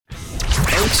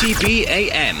OTB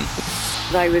AM.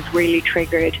 I was really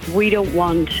triggered. We don't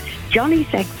want Johnny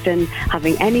Sexton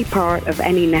having any part of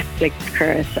any Netflix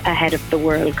curse ahead of the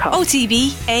World Cup.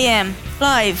 OTB AM,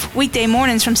 live weekday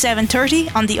mornings from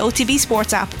 7:30 on the OTB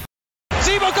Sports app.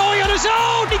 Zebo going on his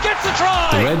own, he gets the try.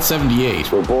 The Red 78.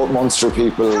 We're both Munster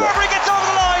people. Carberry gets over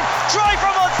the line, try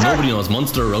from Munster. Nobody knows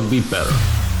Munster rugby better.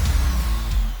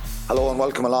 Hello and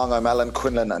welcome along. I'm Alan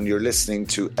Quinlan and you're listening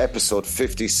to episode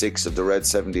 56 of the Red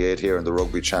 78 here on the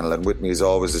Rugby Channel, and with me as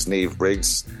always is Niamh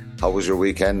Briggs. How was your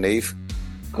weekend, Niamh?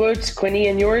 Good, Quinny,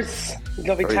 and yours?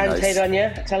 Lovely tan head on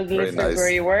you. Tell the listeners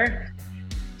where you were.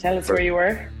 Tell us where you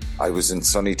were. I was in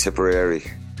sunny Tipperary.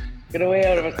 Get away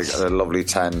out of it. I got a lovely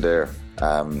tan there.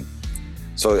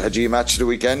 So had you a match of the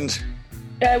weekend?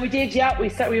 We did, yeah.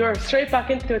 We were straight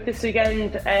back into it this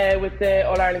weekend with the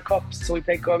All-Ireland Cup. So we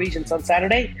played Galway Regents on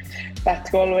Saturday, back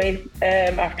to Galway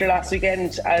after last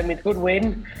weekend. We had a good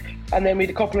win. And then we had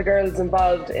a couple of girls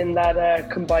involved in that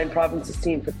combined provinces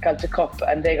team for the Celtic Cup,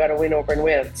 and they got a win over in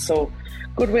Wales. So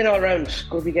good win all round,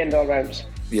 good weekend all round.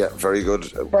 Yeah, very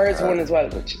good. Burrs won as well,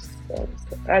 which is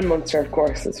and Munster, of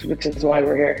course, which is why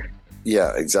we're here.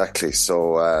 Yeah, exactly.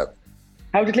 So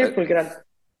how did Liverpool get on?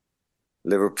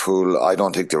 Liverpool, I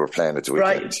don't think they were playing at the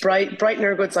weekend. Brighton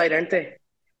are a good side, aren't they?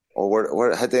 Oh,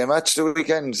 where had they a match the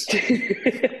weekend?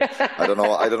 I don't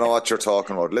know what you're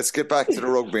talking about. Let's get back to the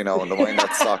rugby now and the Why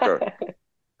Not Soccer.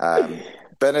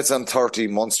 Benetton 30,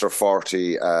 Munster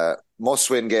 40.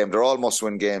 Must-win game. They're all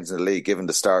must-win games in the league, given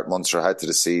the start Munster had to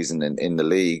the season in the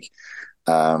league.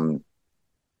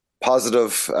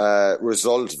 Positive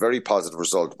result, very positive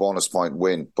result, bonus point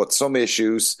win. But some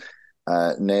issues,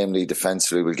 namely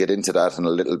defensively, we'll get into that in a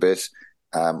little bit.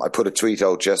 I put a tweet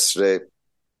out yesterday.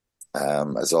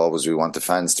 As always, we want the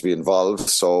fans to be involved.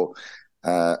 So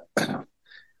I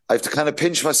have to kind of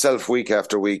pinch myself week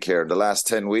after week here. In the last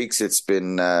 10 weeks, it's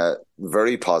been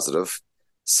very positive.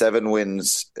 7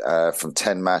 wins from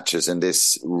 10 matches in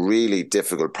this really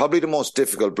difficult, probably the most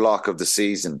difficult block of the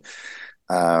season.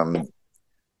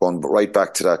 Going right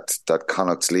back to that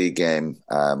Connacht's League game,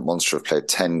 Munster have played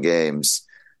 10 games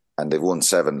and they've won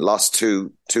 7. Lost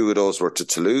 2. 2 of those were to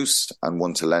Toulouse and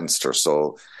 1 to Leinster.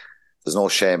 So there's no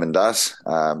shame in that.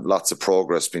 Lots of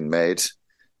progress being made.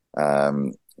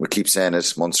 We keep saying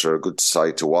it, Munster are a good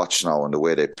side to watch now, and the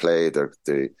way they play,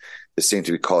 they seem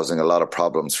to be causing a lot of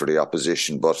problems for the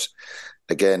opposition. But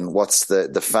again, what's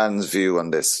the fans' view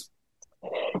on this?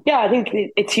 Yeah, I think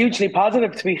it's hugely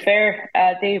positive, to be fair.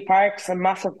 Dave Parks, a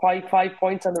massive 5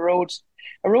 points on the road.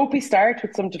 A ropey start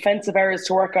with some defensive errors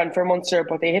to work on for Munster,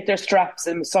 but they hit their straps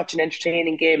and it was such an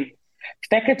entertaining game.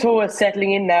 Fekitoa is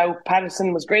settling in now.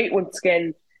 Patterson was great once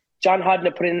again. John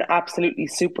Hodnett put in an absolutely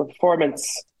super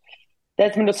performance.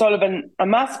 Desmond O'Sullivan, a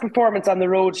massive performance on the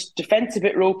road. Defence a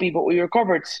bit ropey, but we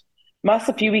recovered.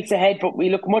 Massive few weeks ahead, but we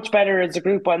look much better as a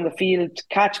group on the field.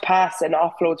 Catch, pass and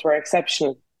offloads were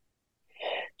exceptional.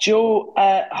 Joe,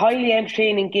 highly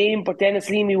entertaining game, but Dennis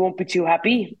Leamy won't be too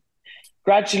happy.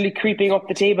 Gradually creeping up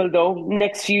the table though.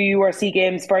 Next few URC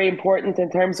games very important in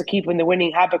terms of keeping the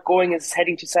winning habit going, as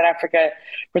heading to South Africa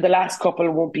for the last couple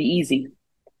won't be easy.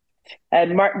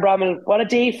 And Martin Bromwell, what a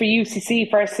day for UCC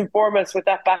first and foremost with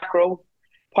that back row.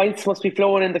 Points must be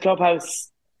flowing in the clubhouse.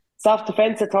 Soft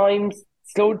defence at times,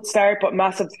 slow start but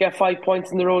massive to get 5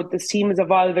 points in the road. This team is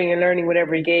evolving and learning with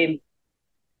every game.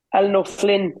 Alan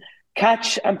O'Flynn,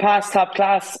 catch and pass top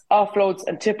class, offloads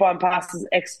and tip-on passes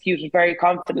executed very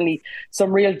confidently.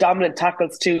 Some real dominant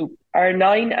tackles too. Our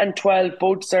 9 and 12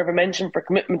 both deserve a mention for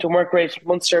commitment and work rate.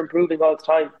 Munster improving all the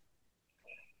time.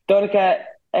 Donica,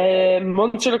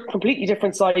 Munster looked a completely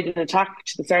different side in attack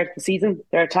to the start of the season.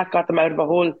 Their attack got them out of a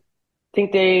hole.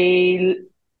 Think they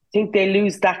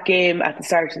lose that game at the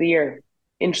start of the year.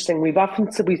 Interesting. We've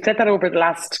said that over the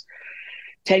last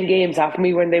 10 games, haven't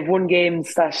we? When they've won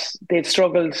games that they've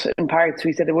struggled in parts,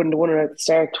 we said they wouldn't have won it at the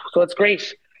start. So it's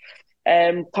great.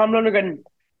 Tom Lonergan,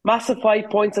 massive 5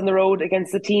 points on the road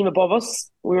against the team above us.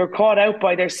 We were caught out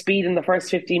by their speed in the first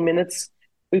 15 minutes.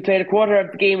 We played a quarter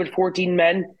of the game with 14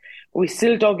 men. We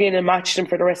still dug in and matched them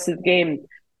for the rest of the game.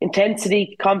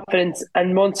 Intensity, confidence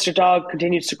and Munster dog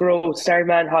continues to grow. Star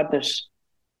man Hodnett.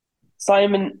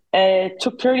 Simon,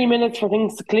 took 30 minutes for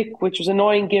things to click, which was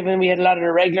annoying given we had a lot of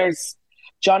the regulars.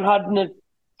 John Hodnett,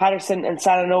 Patterson and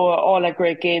Salanoa all had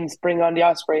great games. Bring on the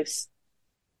Ospreys.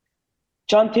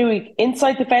 John Thuig,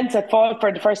 inside defence at fault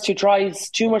for the first 2 tries.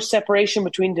 Too much separation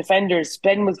between defenders.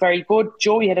 Ben was very good.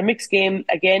 Joey had a mixed game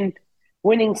again.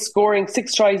 Winning, scoring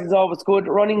 6 tries is always good.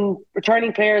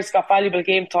 Returning players got valuable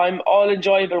game time. All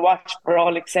enjoyable watch for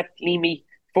all except Leamy.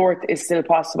 4th is still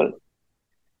possible.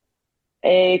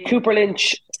 Cooper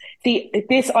Lynch. See,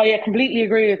 this I completely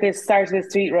agree with this start of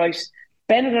this tweet, right?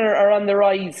 Benetton are on the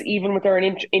rise, even with their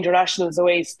internationals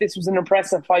away. So this was an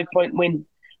impressive 5-point win.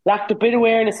 Lacked a bit of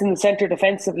awareness in the centre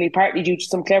defensively, partly due to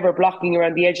some clever blocking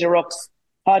around the edge of the rucks.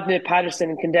 Hodnett, Patterson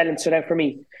and Kendellen stood out for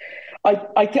me.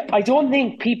 I don't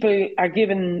think people are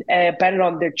giving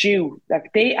Benetton their due.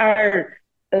 Like, they are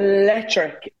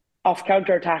electric off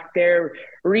counter-attack. They're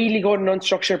really good in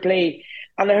unstructured play.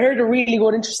 And I heard a really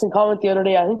good, interesting comment the other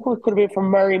day. I think it could have been from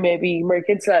Murray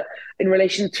Kinsella, in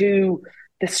relation to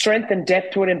the strength and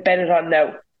depth within Benetton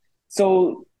now.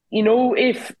 So,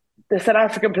 if the South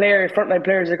African frontline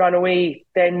players are gone away,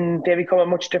 then they become a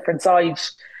much different side.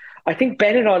 I think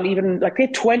Benetton, even they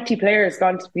had 20 players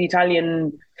gone to the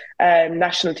Italian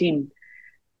national team.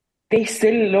 They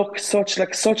still look such a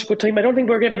good team. I don't think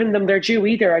we're giving them their due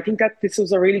either. I think that this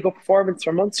was a really good performance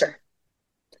from Munster.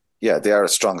 Yeah, they are a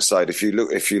strong side. If you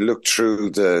look through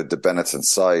the Benetton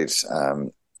side,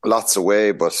 lots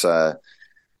away, but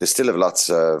they still have lots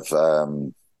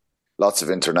of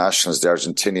internationals. The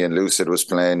Argentinian Lucid was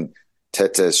playing,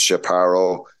 Tetes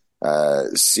Chaparro,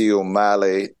 Sio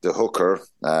Male, the hooker.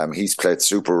 He's played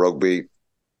Super Rugby.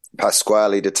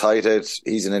 Pasquale, the tight head,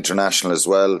 he's an international as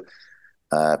well.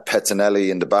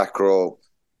 Pettinelli in the back row.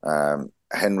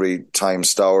 Henry Time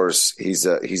Stowers, he's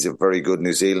a very good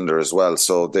New Zealander as well.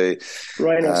 So they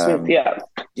Rhino Smith,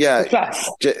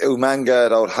 Umanga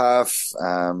at out half.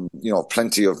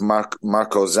 Plenty of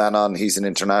Marco Zanon, he's an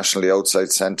international, the outside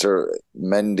centre.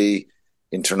 Mendy,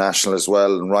 international as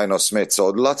well, and Rhino Smith. So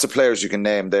lots of players you can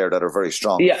name there that are very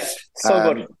strong. Yeah,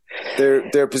 so good.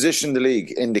 Their position in the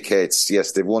league indicates,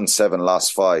 yes, they've won 7,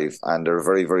 lost 5, and they're a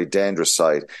very, very dangerous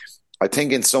side. I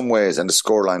think in some ways, and the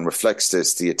scoreline reflects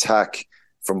this, the attack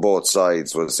from both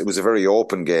sides was a very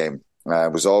open game.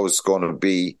 It was always going to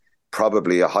be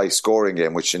probably a high scoring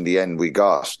game, which in the end we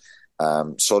got.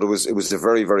 So it was a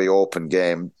very, very open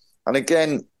game. And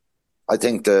again, I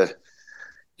think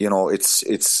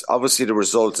it's obviously the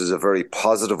result is a very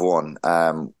positive one.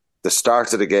 The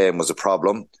start of the game was a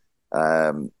problem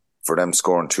for them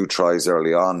scoring 2 tries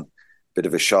early on. Bit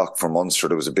of a shock for Munster.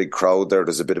 There was a big crowd there.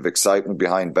 There's a bit of excitement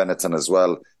behind Benetton as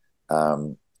well.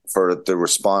 For the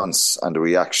response and the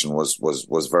reaction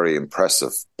was very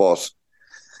impressive. But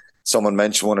someone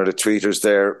mentioned, one of the tweeters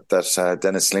there, that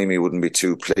Dennis Leamy wouldn't be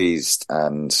too pleased.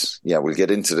 And yeah, we'll get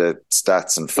into the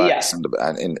stats and facts of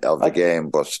the game.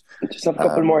 But just have a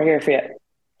couple more here for you.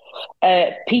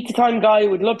 Pizza Time guy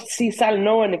would love to see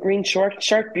Salanoa in a green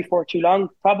shirt before too long.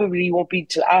 Probably won't be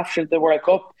till after the World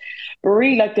Cup. But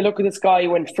really like the look of this guy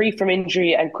when free from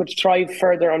injury and could thrive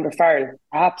further under Farrell.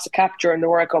 Perhaps a capture in the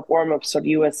World Cup warm-up so the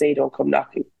USA don't come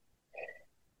knocking.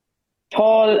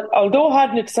 Paul, although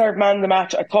Hodnett served man of the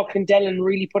match, I thought Kendellen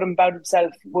really put him about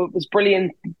himself. Was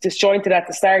brilliant, disjointed at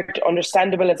the start,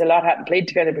 understandable as a lot hadn't played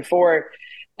together before.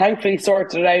 Thankfully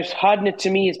sorted it out. Hodnett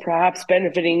to me is perhaps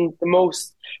benefiting the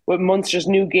most with Munster's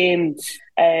new game.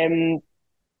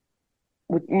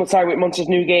 With Munster's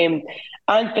new game.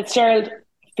 And Fitzgerald,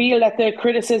 feel that the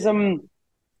criticism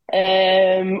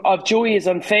of Joey is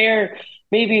unfair.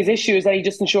 Maybe his issue is that he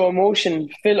doesn't show emotion,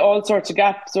 fill all sorts of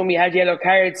gaps when we had yellow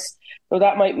cards. So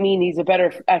that might mean he's a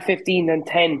better at 15 than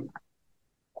 10.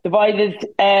 Divided,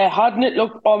 Hodnett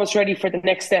looked almost ready for the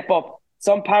next step up.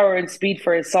 Some power and speed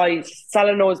for his size.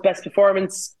 Salanoa's best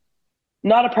performance.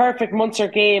 Not a perfect Munster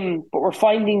game, but we're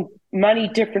finding many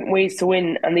different ways to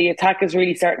win, and the attack is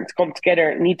really starting to come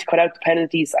together. Need to cut out the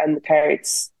penalties and the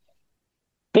cards.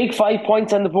 Big 5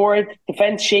 points on the board.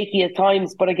 Defence shaky at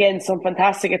times, but again, some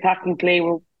fantastic attacking play,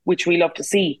 which we love to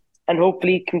see and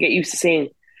hopefully can get used to seeing.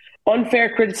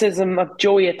 Unfair criticism of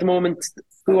Joey at the moment,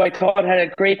 who I thought had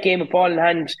a great game of ball in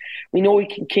hand. We know he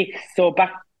can kick, so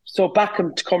back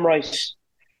him to come right.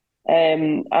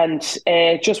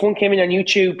 Just one came in on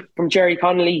YouTube from Jerry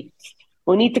Connolly.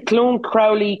 We need to clone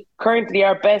Crowley, currently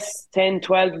our best 10,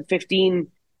 12 and 15.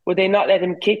 Would they not let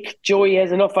him kick? Joey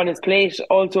has enough on his plate.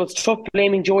 Also, it's tough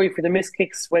blaming Joey for the missed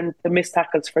kicks when the missed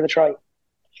tackles for the try.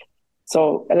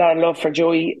 So a lot of love for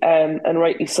Joey, and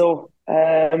rightly so.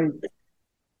 That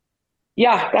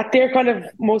they're kind of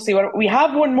mostly what we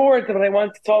have. One more that I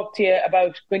want to talk to you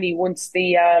about, Quinny, once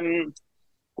we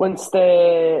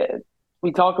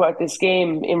talk about this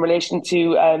game in relation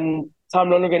to Tom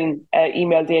Lonergan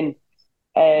emailed in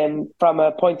from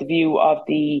a point of view of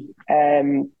the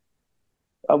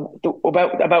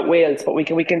about Wales, but we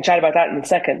can chat about that in a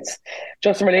second.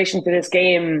 Just in relation to this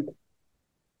game,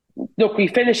 look, we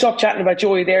finished up chatting about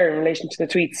Joey there in relation to the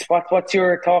tweets. What's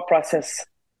your thought process?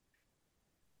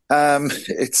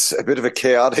 It's a bit of a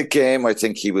chaotic game. I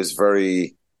think he was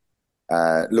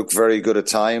looked very good at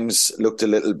times. Looked a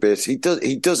little bit. He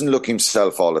doesn't look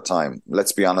himself all the time.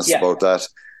 Let's be honest about that.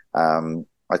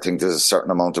 I think there's a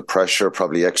certain amount of pressure,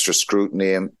 probably extra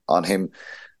scrutiny on him.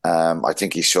 I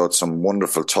think he showed some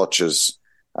wonderful touches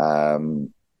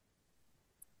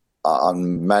on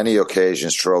many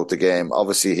occasions throughout the game.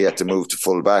 Obviously, he had to move to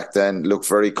full back then, looked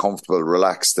very comfortable,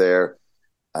 relaxed there.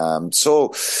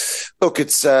 So, look,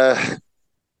 it's a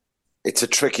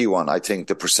tricky one. I think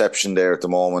the perception there at the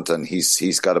moment, and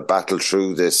he's got to battle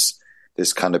through this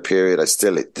kind of period. I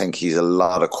still think he's a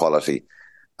lot of quality.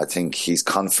 I think his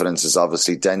confidence is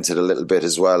obviously dented a little bit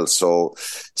as well. So,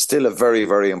 still a very,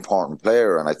 very important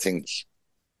player. And I think,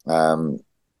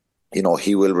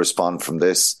 he will respond from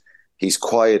this. He's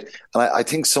quiet. And I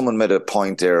think someone made a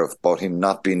point there about him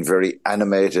not being very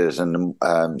animated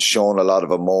and showing a lot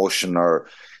of emotion, or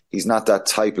he's not that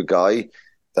type of guy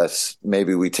that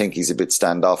maybe we think he's a bit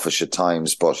standoffish at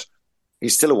times, but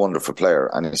he's still a wonderful player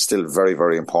and he's still very,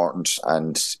 very important.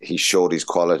 And he showed his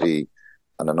quality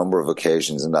on a number of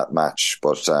occasions in that match.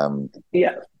 But I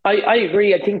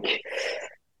agree.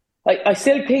 I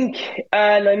still think,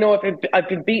 and I know I've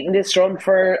been beating this drum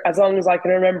for as long as I can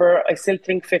remember, I still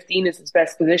think 15 is his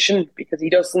best position because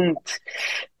he doesn't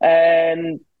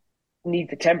need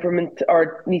the temperament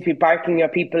or need to be barking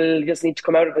at people. He doesn't need to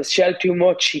come out of his shell too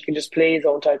much. He can just play his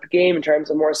own type of game in terms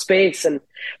of more space and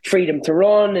freedom to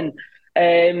run,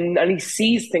 and he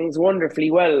sees things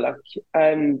wonderfully well.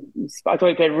 I thought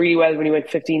he played really well when he went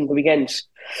 15 the weekend.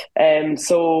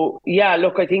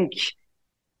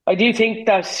 I do think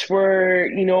that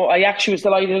I actually was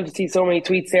delighted to see so many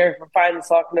tweets there from fans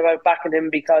talking about backing him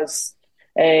because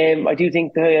I do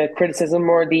think the criticism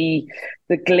or the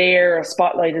glare or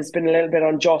spotlight has been a little bit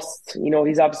unjust.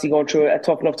 He's obviously going through a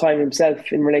tough enough time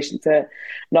himself in relation to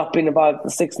not being above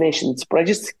the Six Nations. But I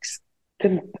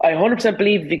 100%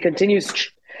 believe if he continues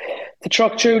to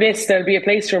truck through this, there'll be a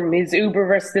place for him. His uber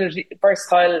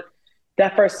versatile,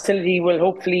 that versatility will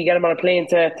hopefully get him on a plane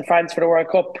to France for the World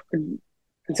Cup.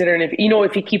 Considering if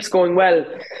he keeps going well,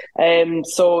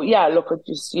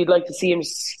 you'd like to see him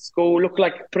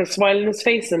put a smile on his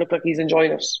face and look like he's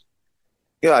enjoying it.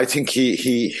 Yeah, I think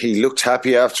he looked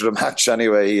happy after the match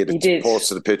anyway. He did.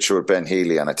 Posted a picture with Ben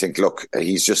Healy, and I think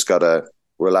he's just got to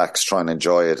relax, try and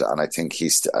enjoy it. And I think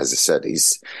as I said,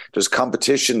 there's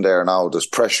competition there now. There's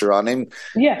pressure on him.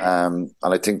 Yeah. And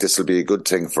I think this will be a good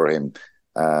thing for him.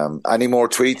 Any more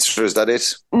tweets, or is that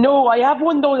it? No, I have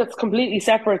one though that's completely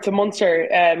separate to Munster.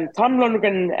 Tom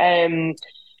Lundgren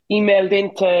emailed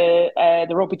into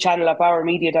the rugby channel at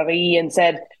bauermedia.ie and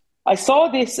said, I saw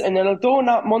this, and although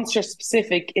not Munster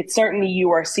specific, it's certainly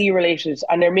URC related,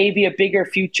 and there may be a bigger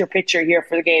future picture here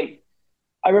for the game.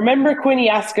 I remember Quinny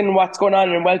asking what's going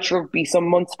on in Welsh rugby some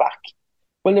months back.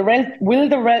 Will the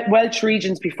Welsh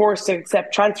regions be forced to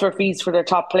accept transfer fees for their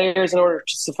top players in order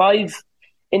to survive?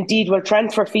 Indeed, will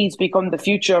transfer fees become the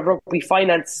future of rugby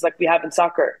finances like we have in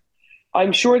soccer?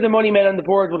 I'm sure the money men on the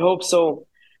board would hope so.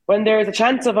 When there is a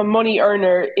chance of a money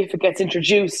earner, if it gets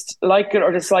introduced, like it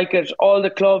or dislike it, all the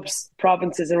clubs,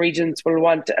 provinces and regions will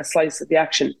want a slice of the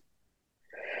action.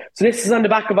 So this is on the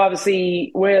back of,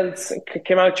 obviously, Wales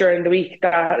came out during the week,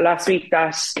 last week,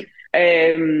 that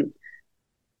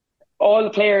all the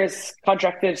players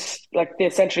contracted, like the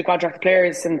essentially contracted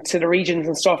players and to the regions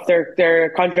and stuff,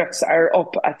 their contracts are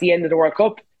up at the end of the World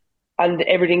Cup, and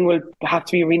everything will have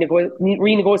to be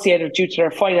renegotiated due to their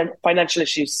financial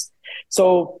issues.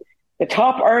 So the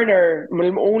top earner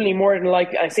will only more than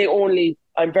likely, I say only,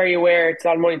 I'm very aware it's a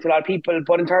lot of money to a lot of people,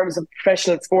 but in terms of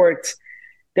professional sports,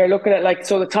 they're looking at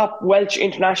the top Welsh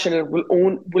international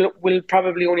will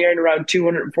probably only earn around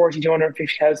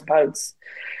 £250,000.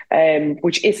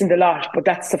 Which isn't a lot, but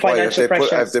that's the financial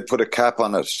pressure. Have they put a cap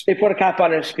on it? They put a cap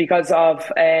on it because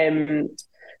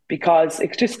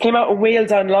it just came out in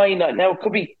Wales Online. Now it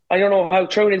could be, I don't know how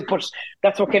true it is, but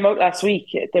that's what came out last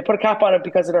week. They put a cap on it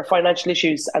because of their financial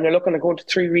issues, and they're looking to go into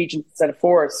 3 regions instead of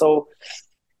 4. So,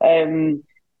 I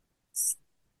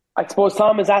suppose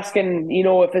Tom is asking,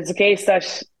 if it's a case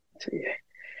that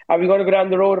are we going to go down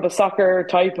the road of a soccer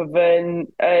type of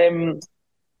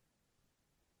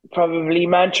probably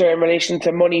mantra in relation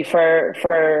to money for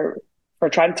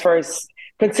transfers,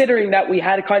 considering that we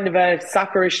had kind of a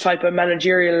soccerish type of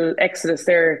managerial exodus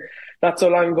there not so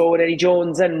long ago with Eddie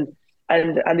Jones and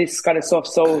this kind of stuff.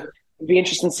 So it'd be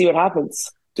interesting to see what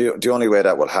happens. The only way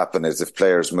that will happen is if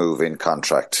players move in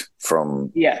contract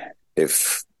from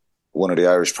if one of the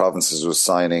Irish provinces was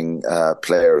signing a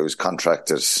player who's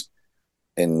contracted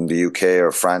in the UK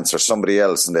or France or somebody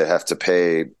else, and they have to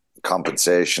pay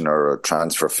compensation or a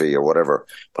transfer fee or whatever.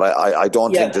 But I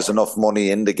don't think there's enough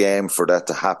money in the game for that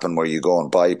to happen where you go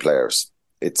and buy players.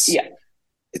 It's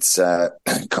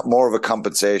more of a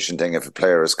compensation thing if a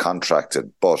player is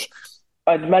contracted. But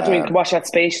I'd imagine we can watch that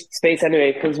space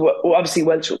anyway, because obviously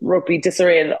Welsh rugby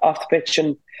disarray off the pitch,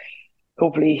 and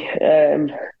hopefully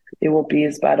it won't be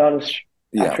as bad on it.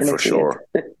 Yeah, for sure.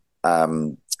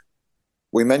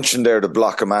 We mentioned there the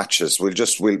block of matches.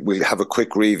 We'll have a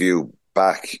quick review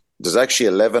back. There's actually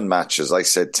 11 matches. I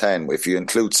said 10 if you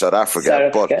include South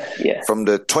Africa. From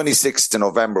the 26th of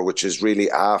November, which is really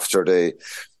after the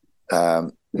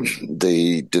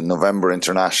November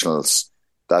internationals,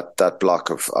 that block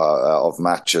of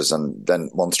matches, and then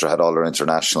Munster had all their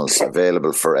internationals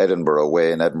available for Edinburgh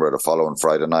away in Edinburgh the following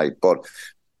Friday night. But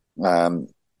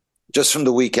just from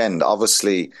the weekend,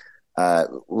 obviously,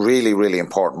 really, really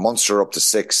important. Munster are up to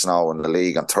 6 now in the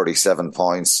league on 37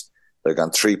 points. They've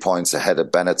gone 3 points ahead of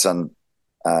Benetton.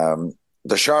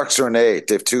 The Sharks are in 8.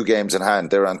 They have 2 games in hand.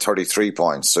 They're on 33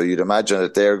 points. So you'd imagine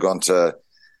that they're going to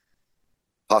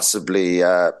possibly,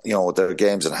 their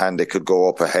games in hand, they could go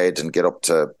up ahead and get up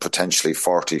to potentially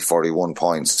 40, 41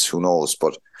 points. Who knows?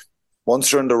 But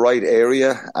Munster in the right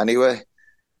area anyway.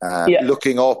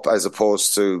 Looking up as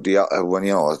opposed to when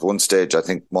at one stage I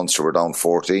think Munster were down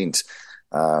 14th.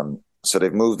 So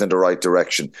they've moved in the right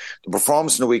direction. The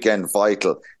performance in the weekend,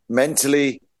 vital.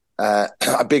 Mentally,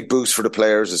 a big boost for the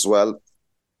players as well.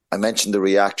 I mentioned the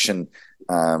reaction,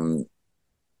 to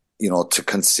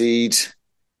concede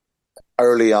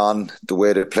early on, the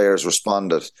way the players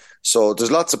responded. So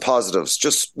there's lots of positives.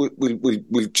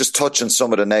 We'll just touch on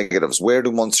some of the negatives. Where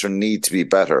do Munster need to be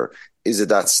better? Is it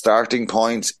that starting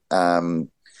point? There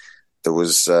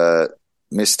was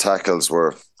missed tackles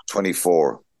were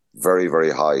 24, very,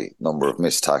 very high number of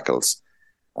missed tackles.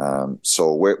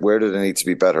 So where do they need to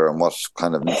be better, and what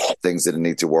kind of things do they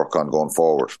need to work on going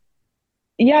forward?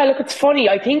 Yeah, look, it's funny.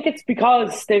 I think it's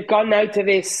because they've gone now to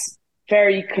this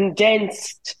very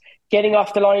condensed, getting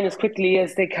off the line as quickly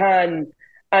as they can,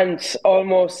 and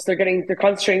almost they're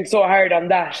concentrating so hard on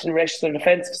that in relation to the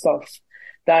defensive stuff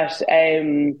that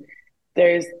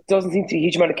there doesn't seem to be a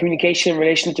huge amount of communication in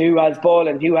relation to who has ball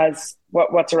and who has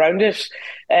what's around it.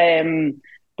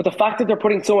 But the fact that they're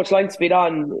putting so much line speed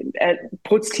on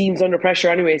puts teams under pressure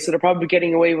anyway, so they're probably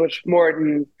getting away with more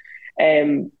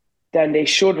than they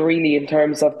should really in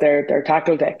terms of their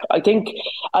tackle deck. I think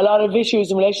a lot of issues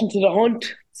in relation to the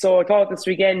hunt. So I thought this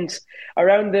weekend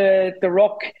around the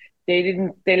ruck,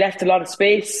 they left a lot of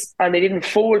space and they didn't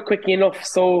fold quickly enough.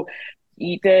 So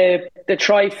the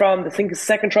try from, I think the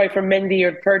second try from Mendy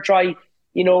or the third try,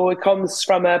 it comes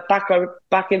from a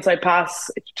back inside pass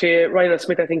to Ryan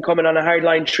Smith, I think, coming on a hard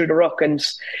line through the ruck. And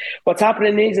what's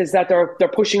happening is that they're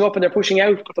pushing up and they're pushing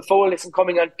out, but the foul isn't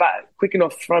coming on back quick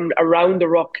enough from around the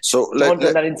ruck. So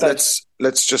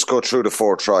let's just go through the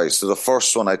 4 tries. So the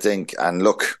first one, I think, and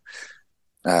look,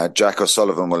 Jack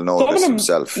O'Sullivan will know this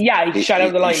himself. Yeah, he shot out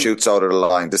of the line. He shoots out of the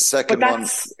line. The second one...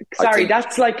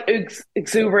 that's like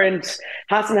exuberant,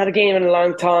 hasn't had a game in a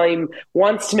long time,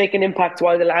 wants to make an impact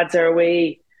while the lads are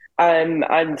away.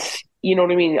 And you know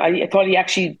what I mean? I thought he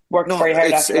actually worked very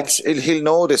hard after that. He'll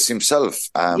know this himself.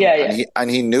 And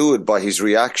he knew it by his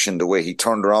reaction, the way he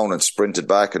turned around and sprinted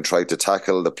back and tried to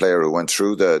tackle the player who went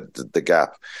through the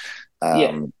gap.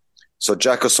 So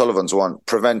Jack O'Sullivan's one,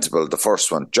 preventable, the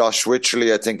first one. Josh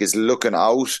Wycherley, I think, is looking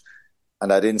out, and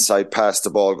that inside pass,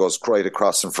 the ball goes right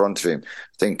across in front of him.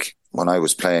 I think when I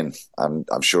was playing,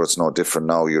 I'm sure it's no different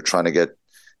now, you're trying to get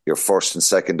your first and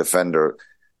second defender,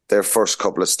 their first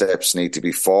couple of steps need to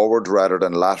be forward rather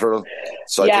than lateral.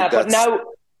 So I think that's... but now...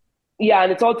 Yeah,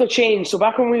 and it's also changed. So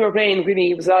back when we were playing,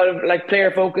 really, it was a lot of like player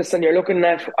focus and you're looking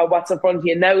at what's in front of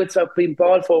you. Now it's about being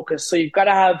ball focused. So you've got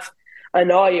to have an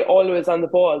eye always on the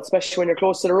ball, especially when you're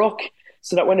close to the ruck,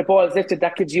 so that when the ball is lifted,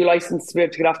 that gives you license to be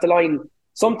able to get off the line.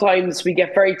 Sometimes we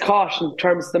get very caught in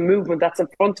terms of the movement that's in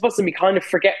front of us and we kind of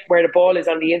forget where the ball is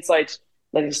on the inside.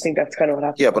 I just think that's kind of what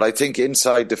happens. Yeah, but I think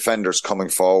inside defenders coming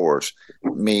forward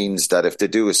means that if they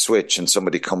do a switch and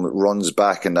somebody runs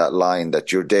back in that line,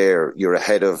 that you're there, you're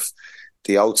ahead of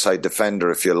the outside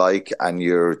defender, if you like, and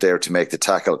you're there to make the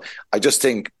tackle. I just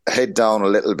think head down a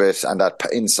little bit and that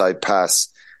inside pass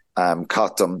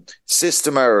caught them.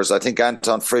 System errors. I think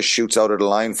Anton Frisch shoots out of the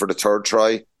line for the third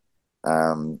try.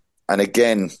 And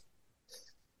again,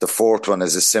 the fourth one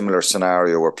is a similar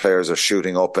scenario where players are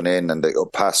shooting up and in and the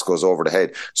pass goes over the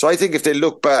head. So I think if they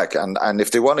look back and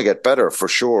if they want to get better, for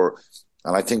sure,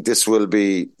 and I think this will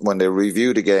be when they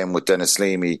review the game with Dennis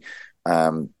Leamy,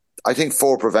 I think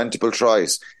 4 preventable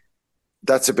tries.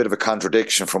 That's a bit of a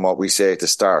contradiction from what we say at the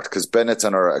start, because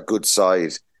Benetton are a good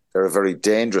side. They're a very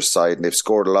dangerous side and they've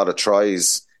scored a lot of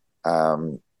tries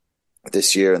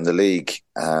this year in the league.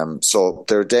 So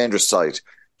they're a dangerous side.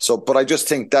 But I just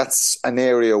think that's an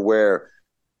area where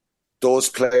those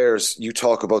players, you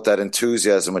talk about that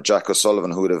enthusiasm with Jack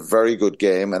O'Sullivan, who had a very good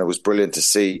game, and it was brilliant to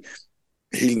see.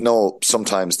 He'll know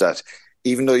sometimes that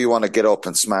even though you want to get up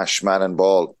and smash man and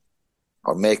ball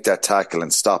or make that tackle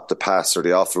and stop the pass or the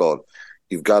offload,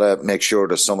 you've got to make sure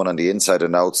there's someone on the inside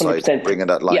and outside 100%. bringing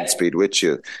that line speed with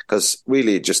you, because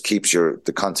really it just keeps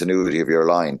the continuity of your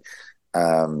line.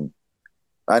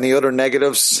 Any other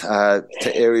negatives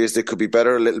to areas that could be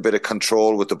better? A little bit of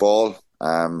control with the ball.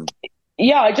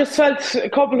 I just felt a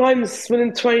couple of times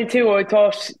within 22, I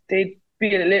thought they'd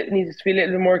needed to be a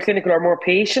little bit more clinical or more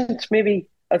patient, maybe,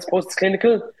 as opposed to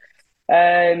clinical.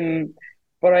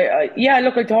 But I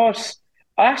thought,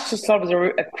 I just thought it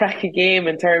was a cracking game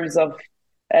in terms of,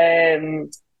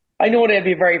 I know they'd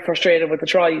be very frustrated with the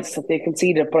tries that they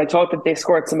conceded, but I thought that they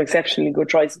scored some exceptionally good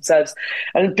tries themselves.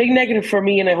 And a big negative for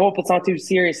me, and I hope it's not too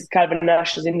serious, is Calvin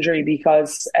Nash's injury,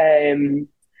 because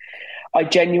I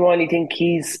genuinely think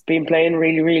he's been playing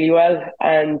really, really well.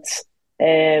 And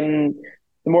the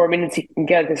more minutes he can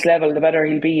get at this level, the better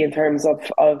he'll be in terms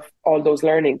of all those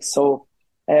learnings. So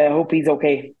I hope he's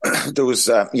okay. There was,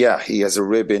 he has a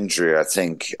rib injury, I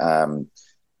think.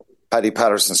 Paddy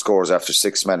Patterson scores after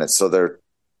 6 minutes, so they're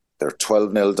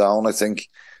 12-0 down, I think.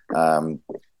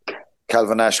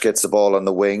 Calvin Nash gets the ball on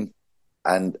the wing,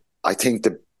 and I think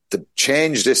the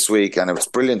change this week, and it was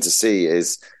brilliant to see,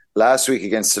 is last week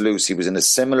against Toulouse, he was in a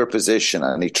similar position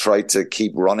and he tried to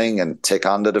keep running and take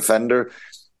on the defender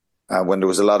when there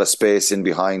was a lot of space in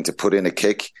behind to put in a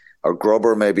kick, or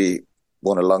Grubber maybe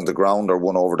one along the ground or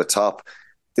one over the top.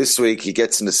 This week he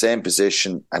gets in the same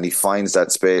position and he finds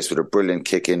that space with a brilliant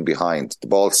kick in behind. The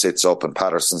ball sits up and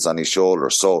Patterson's on his shoulder.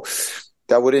 So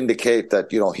that would indicate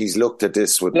that, he's looked at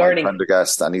this with Mike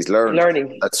Prendergast, and he's learned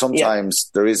that sometimes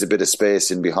there is a bit of space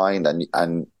in behind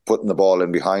and putting the ball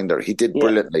in behind her. He did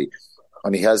brilliantly,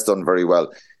 and he has done very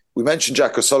well. We mentioned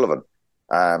Jack O'Sullivan.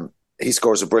 He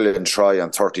scores a brilliant try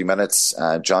on 30 minutes.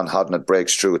 John Hodnett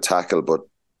breaks through a tackle, but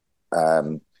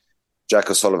Jack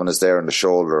O'Sullivan is there in the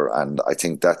shoulder, and I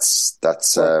think that's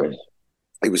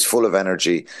he was full of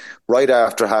energy. Right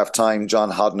after half-time,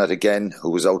 John Hodnett again,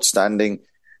 who was outstanding,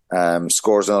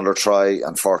 scores another try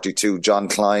on 42. John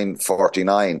Klein,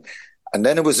 49. And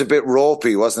then it was a bit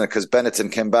ropey, wasn't it? Because Benetton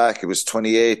came back. It was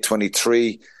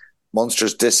 28-23.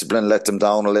 Munster's discipline let them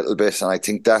down a little bit, and I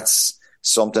think that's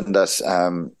something that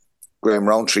Graham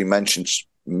Rowntree mentioned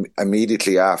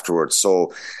immediately afterwards.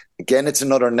 So again, it's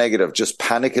another negative, just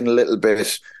panicking a little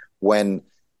bit when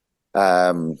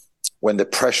the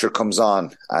pressure comes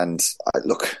on. And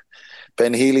look,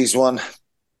 Ben Healy's one,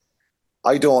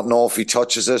 I don't know if he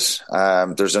touches it.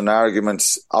 There's an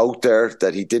argument out there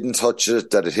that he didn't touch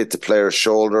it, that it hit the player's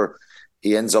shoulder.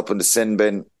 He ends up in the sin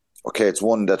bin. Okay, it's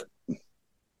one that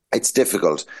it's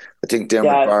difficult. I think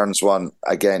Dermot Barnes one,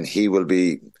 again, he will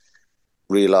be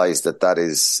realised that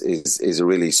is a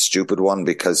really stupid one,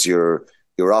 because you're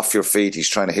off your feet. He's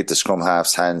trying to hit the scrum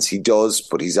half's hands. He does,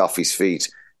 but he's off his feet.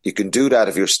 You can do that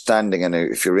if you're standing and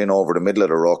if you're in over the middle of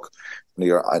the ruck and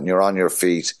you're on your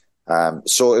feet.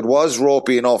 So it was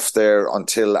ropey enough there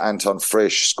until Anton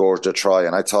Frisch scored the try.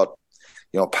 And I thought,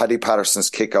 Paddy Patterson's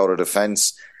kick out of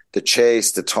defence, the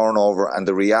chase, the turnover, and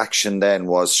the reaction then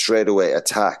was straight away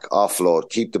attack, offload,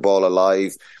 keep the ball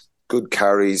alive, good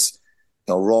carries.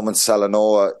 Roman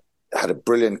Salanoa had a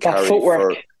brilliant carry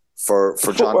for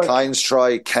John Klein's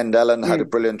try. Ken Dellin had a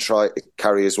brilliant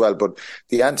carry as well. But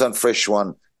the Anton Frisch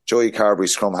one, Joey Carberry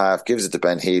scrum half, gives it to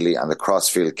Ben Healy, and the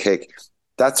crossfield kick.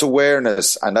 That's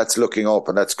awareness, and that's looking up,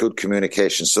 and that's good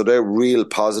communication. So they're real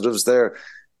positives there.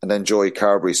 And then Joey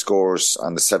Carberry scores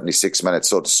on the 76 minutes.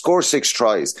 So to score 6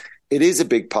 tries, it is a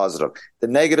big positive. The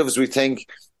negatives, we think,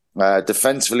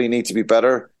 defensively need to be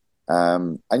better.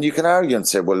 And you can argue and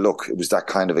say, well, look, it was that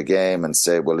kind of a game, and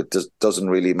say, well, it doesn't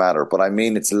really matter. But I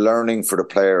mean, it's learning for the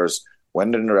players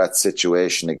when they're in that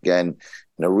situation again,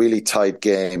 in a really tight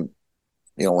game.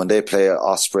 When they play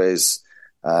Ospreys,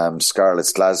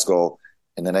 Scarlets, Glasgow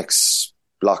in the next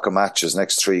block of matches,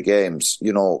 next 3 games,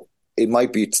 it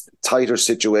might be a tighter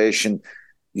situation.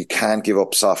 You can't give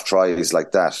up soft tries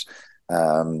like that.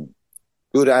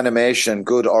 Good animation,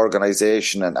 good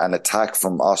organisation and attack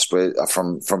from Osprey,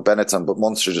 from Benetton, but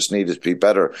Munster just needed to be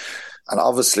better. And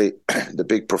obviously, the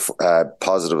big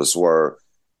positives were,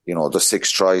 the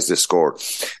 6 tries they scored.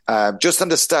 Just on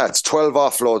the stats, 12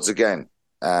 offloads again.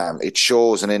 It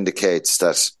shows and indicates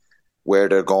that where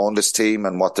they're going, this team,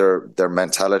 and what their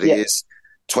mentality is.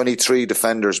 23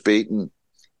 defenders beaten,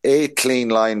 8 clean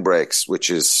line breaks, which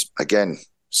is, again,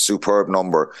 superb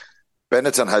number.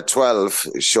 Benetton had 12,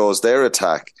 it shows their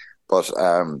attack, but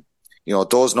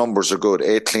those numbers are good.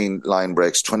 8 clean line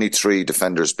breaks, 23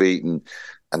 defenders beaten,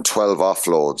 and 12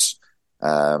 offloads.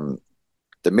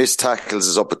 The missed tackles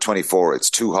is up at 24. It's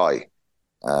too high.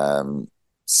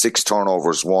 6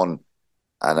 turnovers, 1,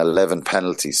 and 11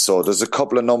 penalties. So there's a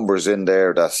couple of numbers in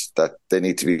there that they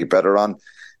need to be better on.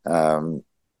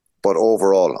 But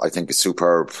overall, I think a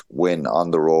superb win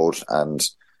on the road. And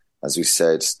as we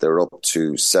said, they're up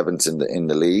to 7th in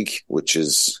the league, which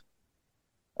is...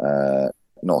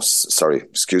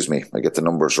 excuse me. I get the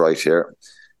numbers right here.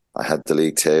 I had the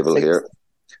league table here.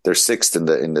 They're 6th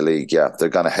in the league. Yeah, they're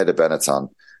gone ahead of Benetton,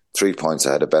 3 points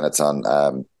ahead of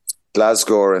Benetton.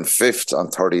 Glasgow are in 5th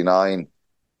on 39.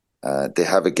 They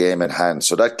have a game in hand.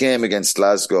 So that game against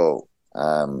Glasgow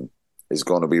is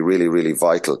going to be really, really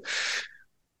vital.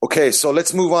 Okay, so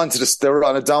let's move on to this. They're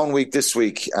on a down week this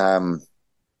week. I'm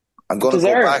going to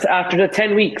go back after the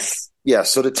 10 weeks. Yeah,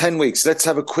 so the 10 weeks. Let's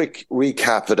have a quick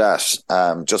recap of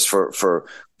that, just for I'm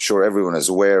sure everyone is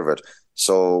aware of it.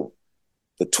 So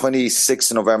the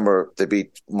 26th of November, they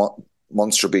beat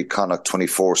Munster beat Connacht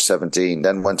 24-17,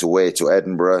 then went away to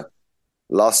Edinburgh,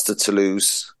 lost to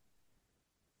Toulouse,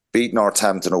 beat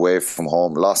Northampton away from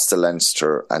home, lost to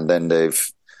Leinster, and then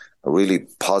they've a really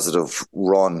positive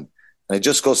run. And it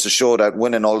just goes to show that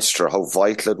winning Ulster, how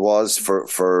vital it was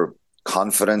for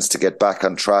confidence to get back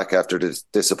on track after the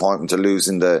disappointment to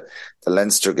losing the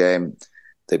Leinster game.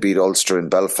 They beat Ulster in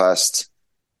Belfast,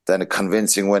 then a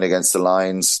convincing win against the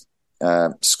Lions.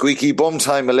 Squeaky bum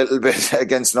time a little bit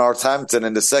against Northampton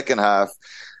in the second half,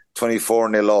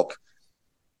 24-0 up.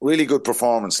 Really good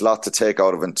performance, a lot to take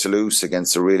out of in Toulouse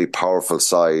against a really powerful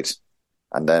side.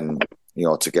 And then,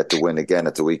 to get the win again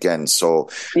at the weekend. So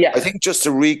yeah. I think just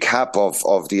a recap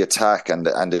of the attack and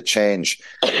the change.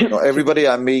 Everybody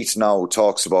I meet now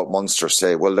talks about Munster,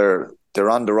 say, well, they're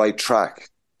on the right track.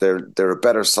 They're a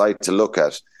better side to look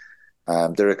at.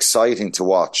 They're exciting to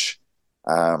watch.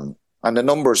 And the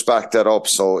numbers back that up.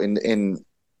 So in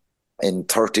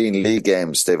 13 league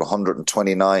games, they have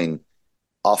 129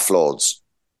 offloads,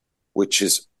 which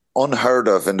is unheard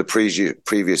of in the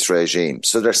previous regime.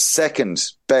 So they're second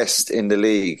best in the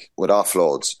league with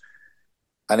offloads.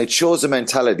 And it shows a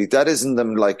mentality. That isn't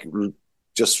them like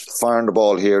just firing the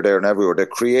ball here, there and everywhere. They're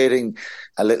creating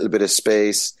a little bit of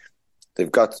space. They've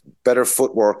got better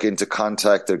footwork into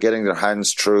contact. They're getting their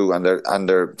hands through, and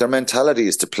their mentality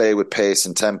is to play with pace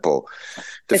and tempo.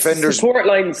 Defenders, it's the support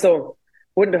lines, though,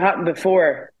 wouldn't have happened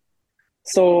before.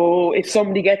 So if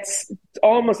somebody gets,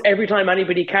 almost every time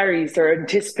anybody carries, they're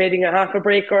anticipating a half a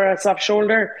break or a soft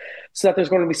shoulder, so that there's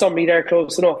going to be somebody there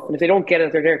close enough. And if they don't get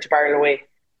it, they're there to barrel away.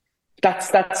 That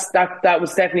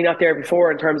was definitely not there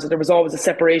before, in terms of there was always a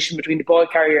separation between the ball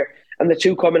carrier and the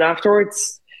two coming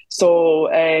afterwards. So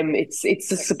it's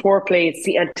the support play, it's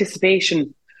the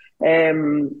anticipation.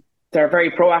 They're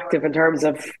very proactive in terms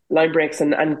of line breaks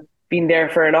and being there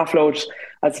for an offload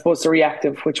as opposed to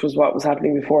reactive, which was what was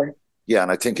happening before. Yeah,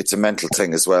 and I think it's a mental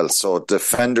thing as well. So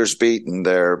defenders beaten,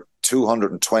 they're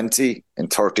 220 in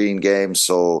 13 games,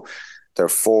 so they're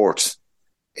 4th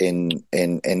in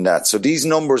that. So these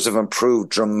numbers have improved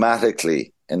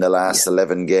dramatically in the last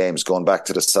 11 games, going back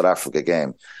to the South Africa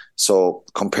game. So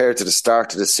compared to the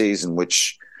start of the season,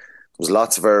 which was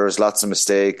lots of errors, lots of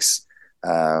mistakes,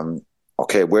 where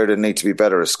they need to be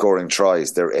better is scoring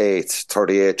tries. They're 8th,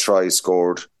 38 tries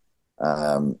scored.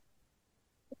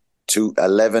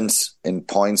 11th in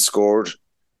points scored.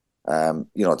 The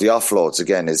offloads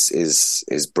again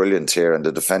is brilliant here, and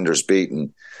the defenders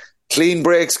beaten. Clean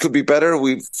breaks could be better.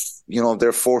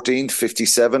 They're 14th,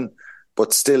 57,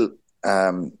 but still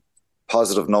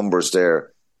positive numbers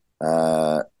there.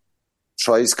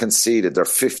 Tries conceded, they're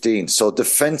 15. So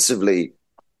defensively,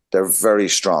 they're very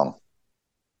strong.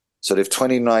 So they've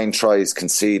 29 tries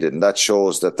conceded, and that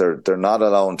shows that they're not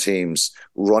allowing teams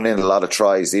running a lot of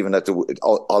tries, even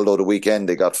although the weekend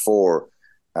they got 4.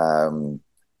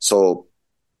 So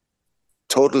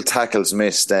total tackles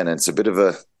missed then, it's a bit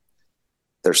of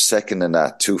they're second in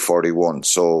that, 241.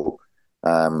 So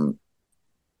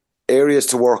areas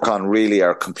to work on really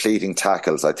are completing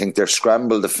tackles. I think their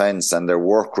scramble defence and their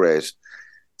work rate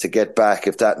to get back,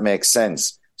 if that makes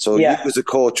sense. So you as a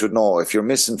coach would know if you're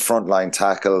missing frontline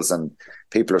tackles and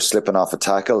people are slipping off a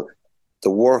tackle, the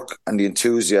work and the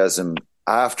enthusiasm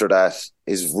after that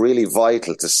is really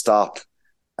vital to stop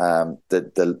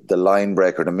the line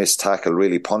break or the missed tackle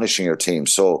really punishing your team.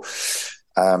 So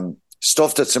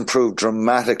stuff that's improved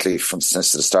dramatically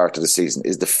since the start of the season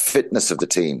is the fitness of the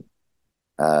team.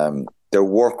 Their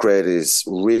work rate is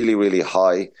really, really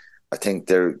high. I think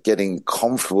they're getting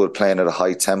comfortable playing at a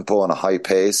high tempo and a high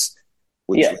pace,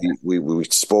 which we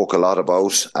spoke a lot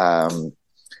about.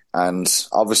 And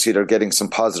obviously they're getting some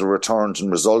positive returns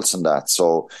and results in that.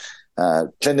 So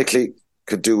clinically,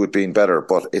 could do with being better,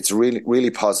 but it's really, really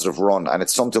positive run. And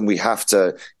it's something we have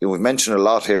to, we've mentioned a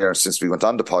lot here since we went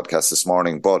on the podcast this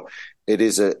morning, but it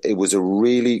was a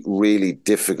really, really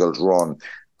difficult run.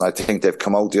 I think they've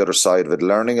come out the other side of it,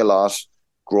 learning a lot,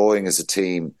 growing as a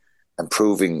team,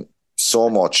 improving so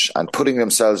much, and putting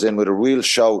themselves in with a real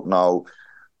shout now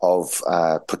of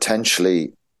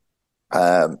potentially,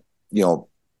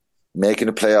 making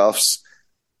the playoffs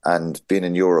and being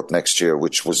in Europe next year,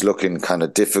 which was looking kind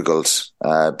of difficult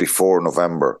before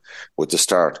November with the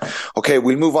start. Okay,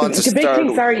 we'll move on to the big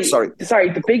thing. Sorry.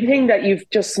 The big thing that you've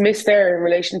just missed there in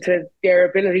relation to their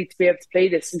ability to be able to play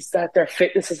this is that their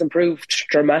fitness has improved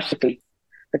dramatically.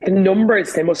 Like the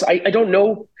numbers, they must. I don't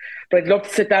know, but I'd love to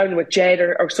sit down with Jed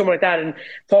or someone like that and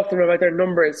talk to them about their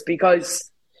numbers,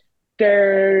 because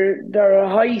they're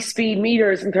high speed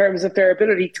meters in terms of their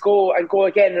ability to go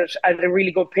again at a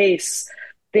really good pace.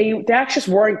 They actually just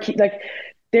weren't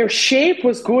their shape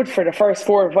was good for the first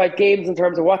 4 or 5 games in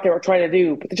terms of what they were trying to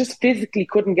do, but they just physically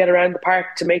couldn't get around the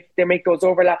park to make those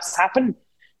overlaps happen.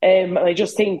 And I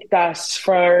just think that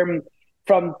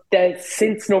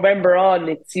since November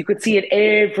on, you could see it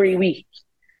every week.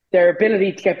 Their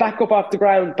ability to get back up off the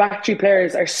ground, back 3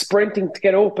 players are sprinting to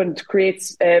get open to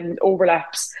create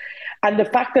overlaps, and the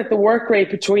fact that the work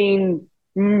rate between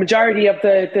majority of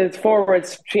the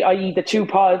forwards, i.e. the 2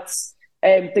 pods.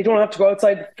 They don't have to go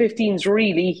outside the 15s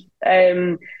really.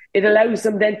 It allows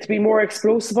them then to be more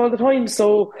explosive all the time.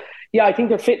 So, yeah, I think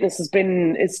their fitness has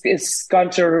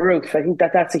gone through the roof. I think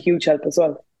that's a huge help as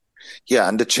well. Yeah,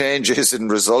 and the changes in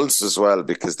results as well,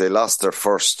 because they lost their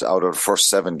first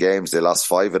 7 games. They lost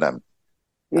 5 of them.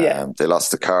 Yeah, they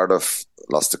lost to Cardiff,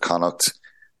 lost to Connacht,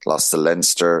 lost to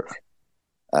Leinster,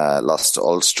 lost to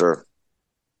Ulster.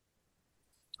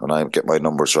 And I get my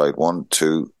numbers right. 1,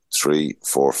 2, 3,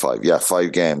 4, 5. Yeah,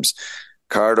 5 games.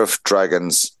 Cardiff,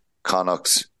 Dragons,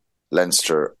 Connacht,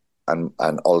 Leinster and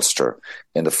Ulster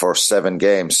in the first 7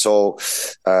 games. So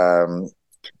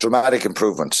dramatic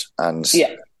improvement, and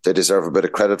they deserve a bit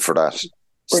of credit for that.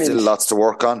 Brilliant. Still lots to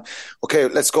work on. Okay,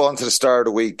 let's go on to the star of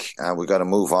the week. We've got to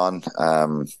move on.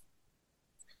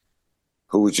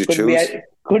 Who would you choose?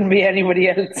 Couldn't be anybody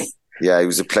else. Yeah, he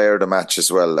was a player of the match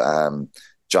as well.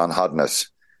 John Hodnett.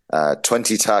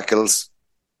 20 tackles,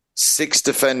 6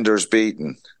 defenders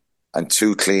beaten, and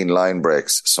 2 clean line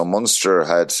breaks. So Munster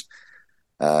had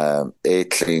 8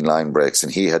 clean line breaks,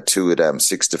 and he had 2 of them.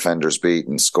 6 defenders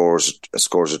beaten, scores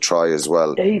a try as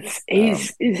well.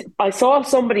 I saw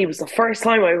somebody, it was the first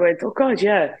time I went, oh God,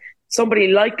 yeah. Somebody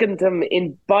likened him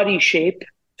in body shape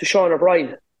to Sean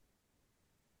O'Brien.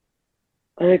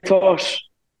 And I thought,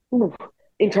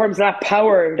 in terms of that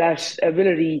power, that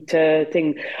ability to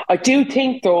thing. I do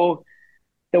think, though,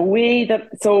 the way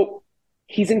that... So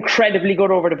he's incredibly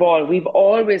good over the ball. We've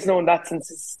always known that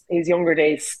since his younger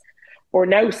days. We're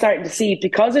now starting to see,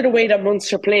 because of the way that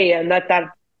Munster play and that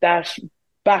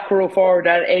back row forward,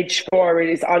 that edge forward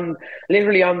is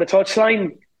literally on the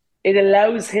touchline, it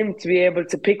allows him to be able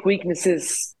to pick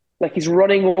weaknesses, like he's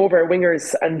running over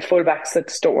wingers and fullbacks that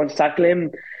just don't want to tackle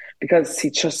him because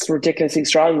he's just ridiculously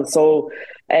strong. So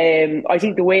I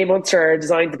think the way Munster are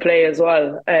designed to play as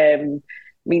well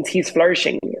means he's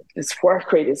flourishing. His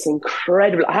work rate is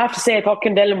incredible. I have to say, I thought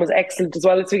Kendellen was excellent as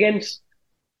well this weekend.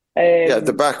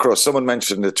 The back row, someone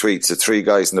mentioned in the tweets, the 3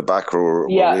 guys in the back row were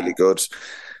really good.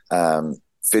 Fineen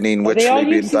Wycherley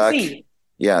being back.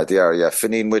 Yeah, they are. Yeah,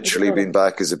 Fineen Wycherley being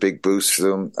back is a big boost for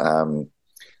them.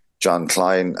 John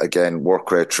Klein, again,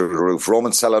 work rate through the roof.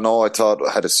 Roman Salano, I thought,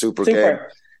 had a super game.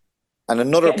 And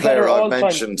another player I've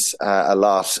mentioned a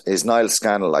lot is Niall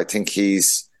Scannell. I think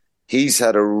he's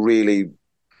had a really,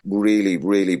 really,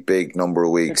 really big number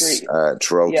of weeks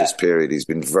throughout this period. He's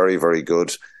been very, very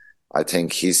good. I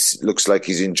think looks like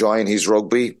he's enjoying his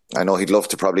rugby. I know he'd love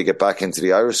to probably get back into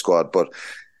the Irish squad, but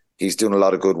he's doing a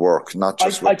lot of good work, not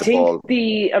just with the ball. I think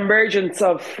the emergence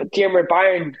of Diarmuid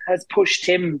Byrne has pushed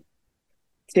him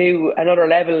to another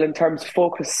level in terms of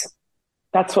focus.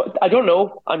 That's what I don't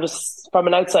know. I'm just from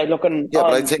an outside looking. Yeah,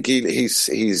 but I think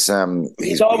he's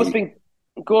always been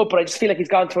good, but I just feel like he's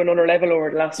gone to another level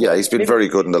over the last. Yeah, he's been very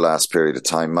good in the last period of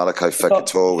time. Malachi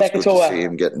Fekitoa was good to see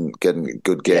him getting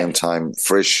good game time.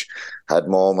 Frisch had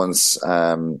moments.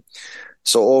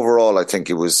 So overall, I think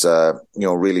it was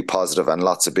really positive and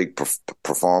lots of big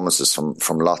performances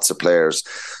from lots of players.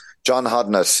 John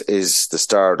Hodnett is the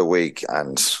star of the week,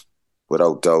 and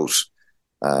without doubt,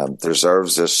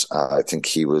 deserves it. I think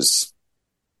he was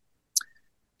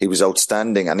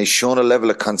outstanding, and he's shown a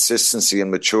level of consistency and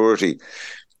maturity.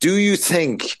 Do you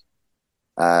think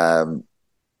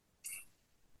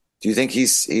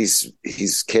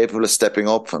he's capable of stepping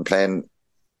up and playing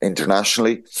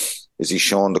internationally? Is he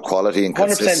showing the quality and 100%.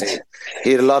 consistency?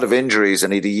 He had a lot of injuries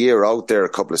and he had a year out there a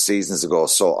couple of seasons ago.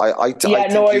 So I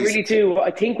really do.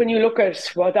 I think when you look at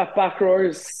what that back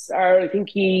rowers are, I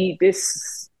think the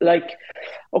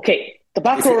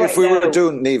back row. If we were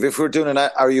doing an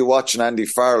Are You Watching Andy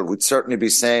Farrell, we'd certainly be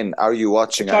saying, Are you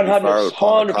watching John Andy Farrell?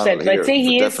 100%. I'd say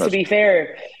he is, to be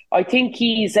fair. I think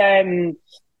he's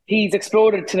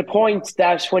exploded to the point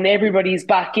that when everybody's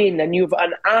back in and you've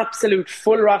an absolute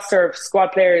full roster of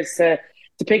squad players to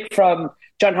pick from,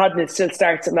 John Hodnett still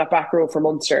starts in that back row for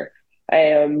Munster.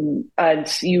 And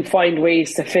you find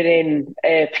ways to fit in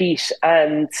Pete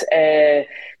and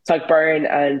Tyke Byrne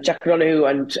and Jack Donoghue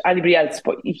and anybody else.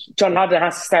 But John Hodnett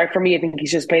has to start for me. I think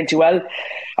he's just playing too well.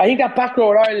 I think that back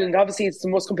row at Ireland, obviously, it's the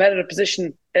most competitive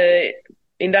position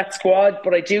in that squad.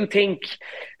 But I do think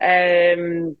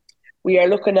we are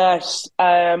looking at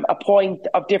a point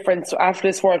of difference after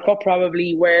this World Cup,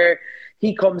 probably, where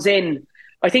he comes in.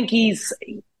 I think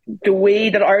the way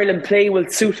that Ireland play will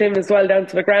suit him as well down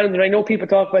to the ground. And I know people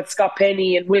talk about Scott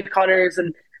Penny and Will Connors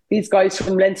and these guys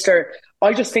from Leinster.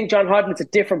 I just think John Hodnett's a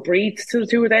different breed to the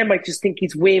two of them. I just think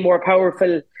he's way more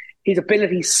powerful. His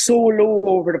ability so low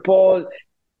over the ball.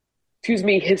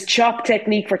 His chop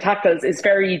technique for tackles is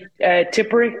very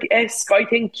Tipperick-esque, I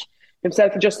think.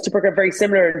 Himself and Justin Tipperick are very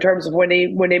similar in terms of when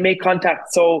they make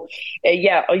contact. So,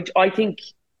 I think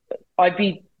I'd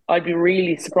be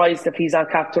really surprised if he's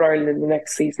uncapped with Ireland in the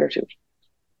next season or two.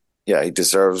 Yeah, he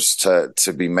deserves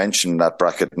to be mentioned in that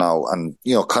bracket now. And,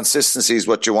 consistency is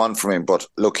what you want from him. But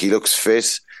look, he looks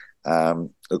fit.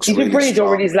 He's been brilliant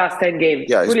over these last 10 games.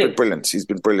 Yeah, he's been brilliant. He's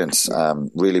been brilliant,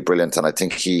 really brilliant. And I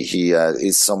think he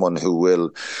is someone who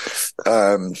will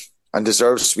and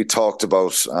deserves to be talked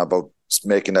about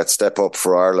making that step up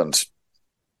for Ireland.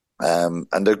 And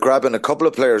they're grabbing a couple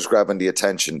of players grabbing the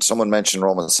attention. Someone mentioned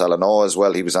Roman Salanoa as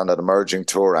well. He was on that emerging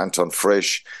tour. Anton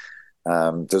Frisch.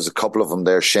 There's a couple of them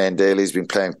there. Shane Daly's been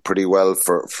playing pretty well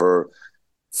for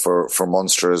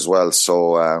Munster as well.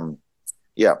 So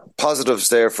positives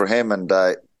there for him, and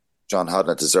John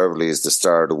Hodnett deservedly is the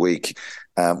star of the week.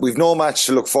 We've no match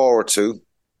to look forward to,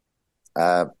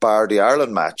 bar the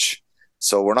Ireland match.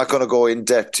 So we're not going to go in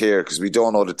depth here because we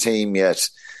don't know the team yet.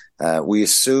 We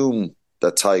assume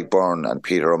that Tyke Byrne and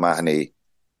Peter O'Mahony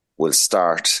will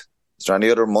start. Is there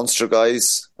any other Munster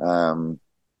guys?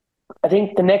 I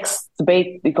think the next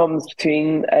debate becomes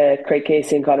between Craig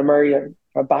Casey and Conor Murray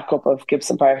for backup of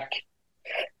Gibson Park.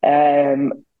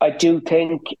 I do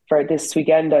think for this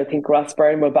weekend, I think Ross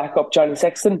Byrne will back up Johnny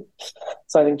Sexton.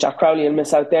 So I think Jack Crowley will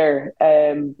miss out there.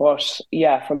 But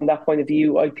yeah, from that point of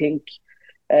view, I think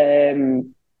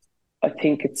it'll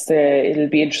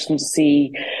be interesting to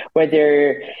see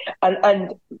whether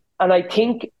and I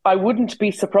think I wouldn't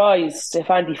be surprised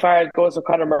if Andy Farrell goes with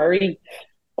Conor Murray,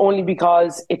 only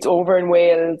because it's over in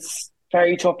Wales,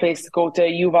 very tough place to go to.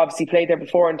 You've obviously played there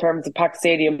before in terms of packed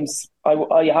stadiums.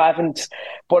 I haven't,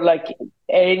 but like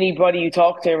anybody you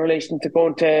talk to in relation to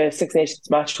going to Six Nations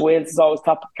match, Wales is always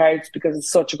top of the cards because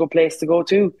it's such a good place to go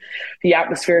to. The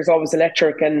atmosphere is always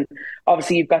electric, and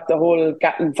obviously you've got the whole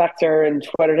Gatlin factor and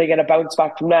whether they get a bounce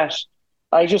back from that.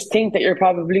 I just think that you're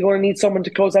probably going to need someone to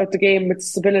close out the game with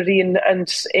stability, and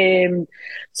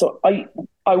so I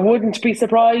wouldn't be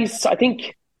surprised. I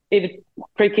think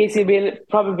Craig Casey will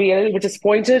probably be a little bit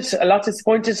disappointed, a lot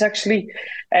disappointed actually,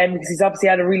 because he's obviously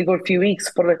had a really good few weeks.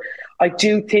 But I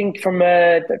do think from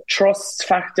the trust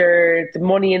factor, the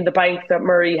money in the bank that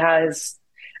Murray has,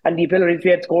 and the ability to be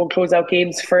able to go and close out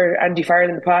games for Andy Farrell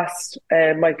in the past,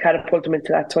 might catapult him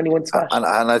into that 21 spot. And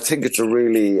I think it's a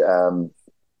really...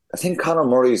 I think Conor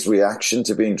Murray's reaction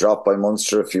to being dropped by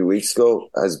Munster a few weeks ago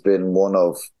has been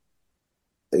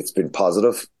it's been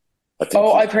positive.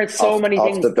 I've heard so many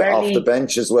things. Off the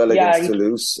bench as well against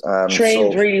Toulouse.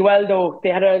 Trained really well though.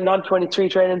 They had a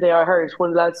non-23 training day, I heard.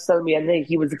 One of the lads told me, and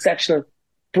he was exceptional.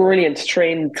 Brilliant,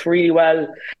 trained really well.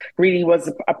 Really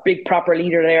was a big proper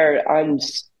leader there. And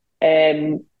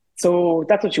so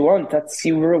that's what you want.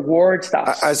 You reward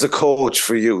that. As a coach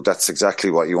for you, that's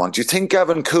exactly what you want. Do you think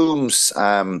Gavin Coombs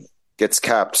gets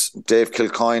capped? Dave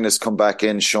Kilcoyne has come back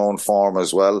in, shown form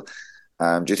as well.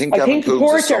 Do you think Gavin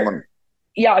Coombs is someone...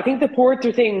 Yeah, I think the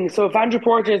Porter thing. So if Andrew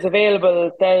Porter is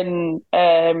available, then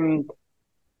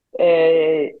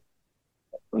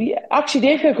actually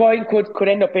Dave Kilcoyne could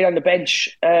end up being on the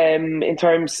bench. In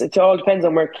terms, it all depends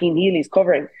on where Cian Healy's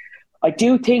covering. I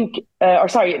do think,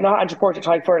 not Andrew Porter,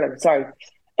 Tyke Furlan. Sorry,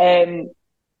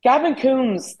 Gavin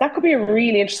Coombs. That could be a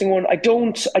really interesting one. I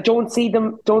don't see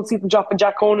them dropping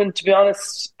Jack Conan, to be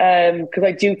honest, because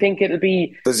I do think it'll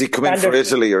be. Does he come in for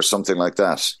Italy or something like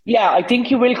that? Yeah, I think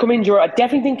he will come in. I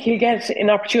definitely think he'll get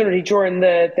an opportunity during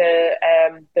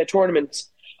the tournament.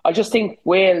 I just think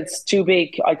Wales too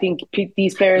big. I think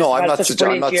these players. No, have I'm had not. such a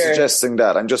I'm not brilliant year. suggesting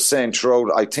that. I'm just saying, throughout,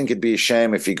 I think it'd be a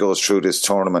shame if he goes through this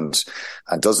tournament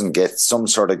and doesn't get some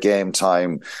sort of game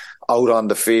time out on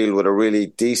the field with a really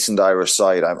decent Irish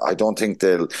side. I don't think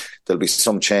there'll be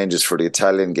some changes for the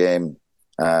Italian game,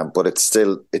 but it's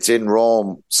in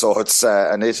Rome, so it's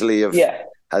and Italy have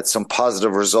had some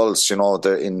positive results. You know,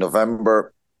 in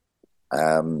November.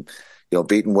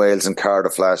 Beating Wales and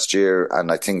Cardiff last year,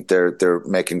 and I think they're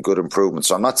making good improvements.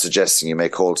 So I'm not suggesting you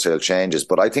make wholesale changes,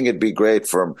 but I think it'd be great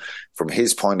from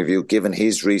his point of view, given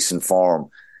his recent form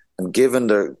and given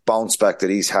the bounce back that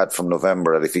he's had from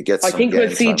November, that if he gets, I think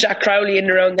we'll see Jack Crowley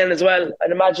in around then as well.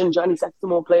 I'd imagine Johnny Sexton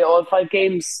won't play all 5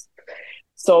 games,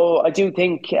 so I do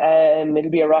think it'll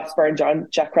be a Rosper and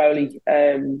Jack Crowley.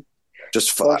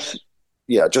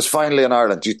 Just finally in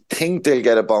Ireland, do you think they'll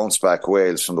get a bounce back,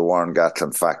 Wales, from the Warren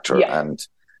Gatland factor? Yeah.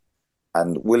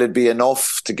 And will it be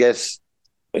enough to get,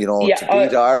 to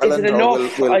beat Ireland, or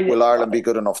will Ireland be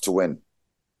good enough to win?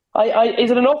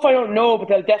 Is it enough? I don't know, but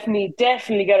they'll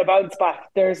definitely get a bounce back.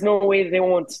 There's no way that they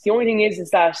won't. The only thing is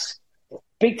that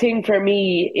big thing for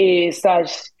me is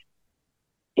that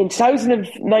in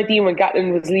 2019, when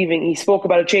Gatland was leaving, he spoke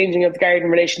about a changing of the guard in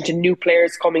relation to new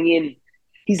players coming in.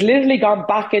 He's literally gone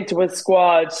back into his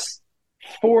squad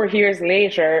 4 years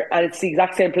later, and it's the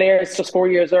exact same players, just 4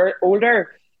 years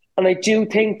older. And I do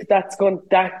think that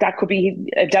could be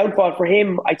a downfall for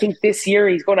him. I think this year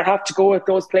he's going to have to go with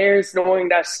those players, knowing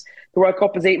that the World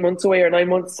Cup is 8 months away, or 9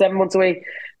 months, 7 months away.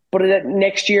 But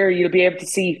next year you'll be able to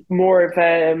see more of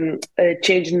a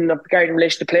changing of the guard in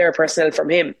relation to player personnel from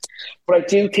him. But I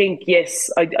do think, yes,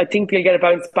 I think he'll get a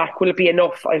bounce back. Will it be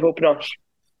enough? I hope not.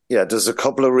 Yeah, there's a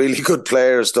couple of really good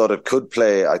players though that could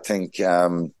play. I think, I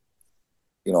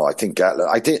think Gatland.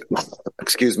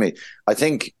 I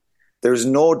think there's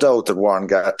no doubt that Warren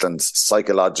Gatland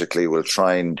psychologically will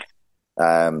try and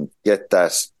get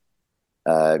that.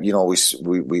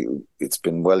 It's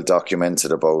been well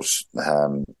documented about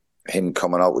him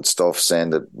coming out with stuff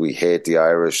saying that we hate the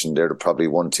Irish and they're probably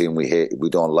one team we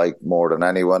don't like more than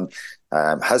anyone.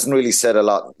 Hasn't really said a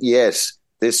lot yet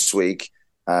this week.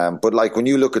 But like when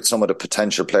you look at some of the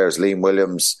potential players, Liam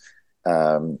Williams,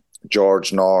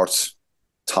 George North,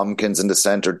 Tompkins in the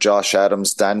centre, Josh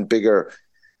Adams, Dan Bigger,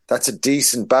 that's a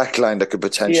decent backline that could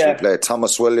potentially play.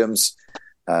 Thomas Williams.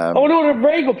 They're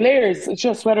very good players. It's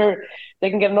just whether they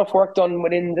can get enough work done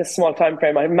within this small time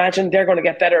frame. I imagine they're going to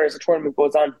get better as the tournament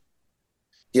goes on.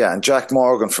 Yeah, and Jack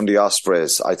Morgan from the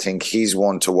Ospreys, I think he's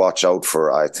one to watch out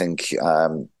for. I think,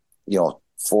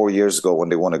 4 years ago when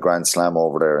they won a Grand Slam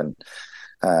over there, and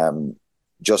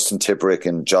Justin Tipperick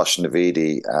and Josh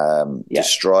Navidi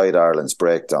destroyed Ireland's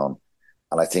breakdown.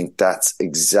 And I think that's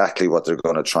exactly what they're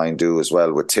going to try and do as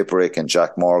well with Tipperick and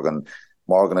Jack Morgan.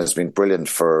 Morgan has been brilliant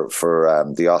for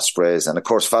the Ospreys. And of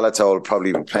course, Faletau will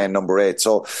probably be playing number 8.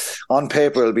 So on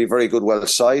paper, it'll be a very good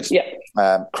Welsh side.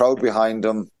 Yeah. Crowd behind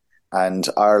them. And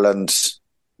Ireland,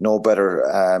 no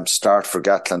better start for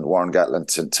Warren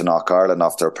Gatland to knock Ireland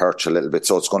off their perch a little bit.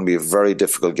 So it's going to be a very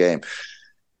difficult game.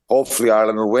 Hopefully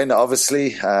Ireland will win,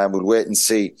 obviously. We'll wait and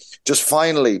see. Just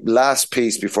finally, last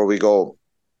piece before we go.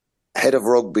 Head of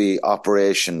Rugby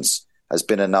Operations has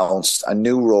been announced, a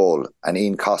new role, and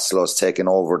Ian Costello has taken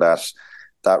over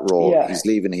that role. Yeah. He's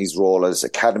leaving his role as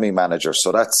Academy Manager.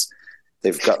 So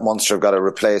Munster have got to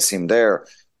replace him there.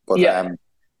 But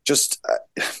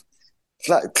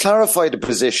clarify the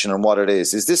position and what it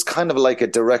is. Is this kind of like a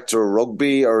director of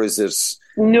rugby, or is it...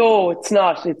 No, it's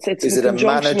not. Is it a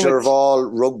manager of all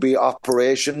rugby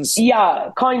operations? Yeah,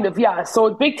 kind of, yeah. So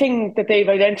the big thing that they've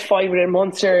identified within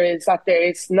Munster is that there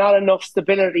is not enough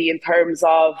stability in terms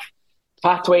of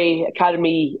pathway,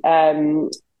 academy,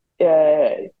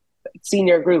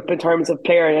 senior group in terms of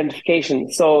player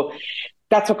identification. So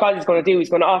that's what Colin's going to do. He's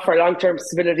going to offer long-term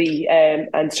stability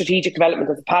and strategic development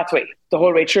of the pathway the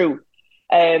whole way through.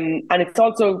 And it's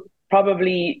also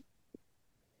probably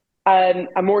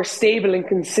a more stable and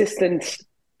consistent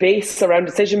base around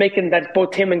decision making that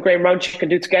both him and Graham Rowntree can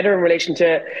do together in relation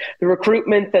to the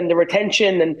recruitment and the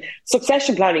retention and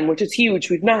succession planning, which is huge.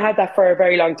 We've not had that for a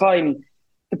very long time.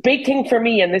 The big thing for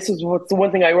me, and this is the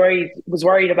one thing I was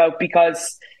worried about,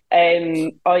 because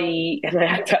I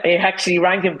actually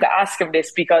rang him to ask him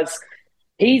this, because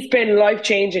he's been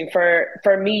life-changing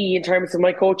for me in terms of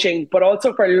my coaching, but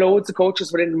also for loads of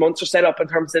coaches within the Munster setup in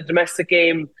terms of the domestic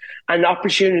game and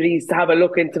opportunities to have a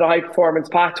look into the high-performance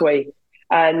pathway.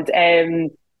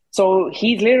 And so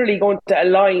he's literally going to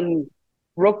align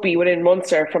rugby within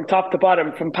Munster from top to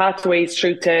bottom, from pathways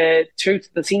through to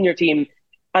the senior team,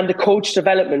 and the coach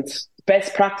development,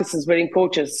 best practices within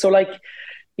coaches. So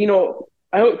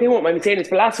I hope they won't mind me saying this,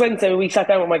 but last Wednesday we sat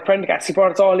down with Mike Prendergast. He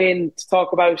brought us all in to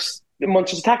talk about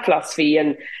Munster's attack philosophy,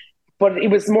 but it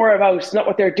was more about not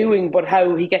what they're doing, but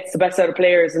how he gets the best out of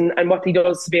players and what he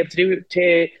does to be able to do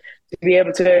to be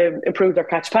able to improve their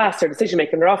catch pass, their decision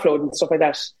making, their offload and stuff like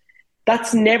that.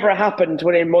 That's never happened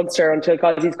within Munster until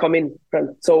Gauzy's come in.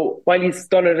 So while he's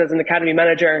done it as an academy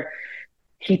manager,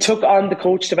 he took on the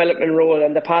coach development role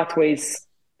and the pathways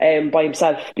by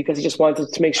himself because he just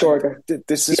wanted to make sure that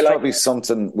this is probably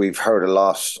something we've heard a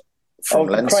lot from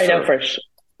Leinster. Crying out for it.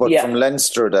 But from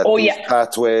Leinster, that these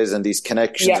pathways and these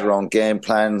connections around game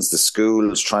plans, the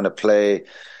schools trying to play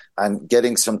and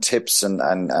getting some tips and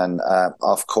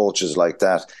off coaches like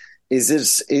that. Is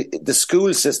it the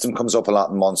school system comes up a lot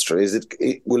in Munster?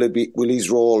 Will his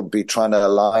role be trying to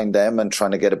align them and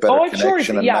trying to get a better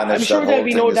connection and manage I'm sure that there'll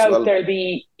be no doubt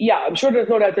well? I'm sure there's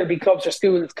no doubt there'll be clubs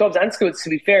and schools to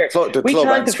be fair.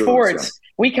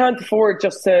 We can't afford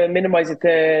just to minimise it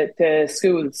to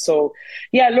schools. So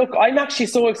look, I'm actually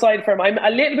so excited for him. I'm a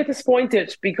little bit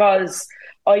disappointed because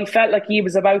I felt like he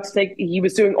was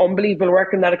doing unbelievable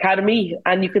work in that academy,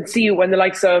 and you can see when the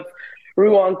likes of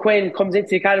Ruan Quinn comes into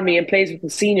the academy and plays with the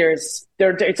seniors,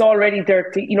 it's already there.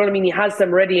 You know what I mean? He has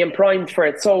them ready and primed for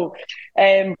it. So,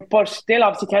 but they'll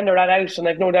obviously tender that out, and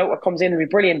I've no doubt what comes in will be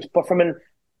brilliant. But from an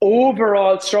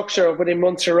overall structure within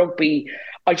Munster Rugby,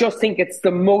 I just think it's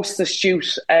the most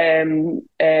astute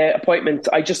appointment.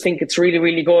 I just think it's really,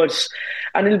 really good,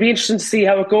 and it'll be interesting to see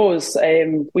how it goes.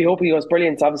 We hope he goes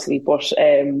brilliant, obviously, but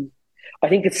I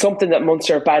think it's something that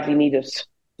Munster badly needed.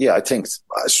 Yeah, I think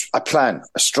a plan,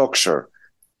 a structure,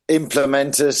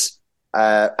 implement it,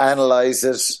 analyse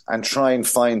it, and try and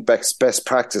find best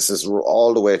practices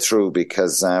all the way through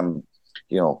because,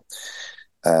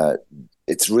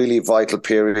 it's really a vital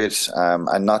period,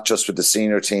 and not just with the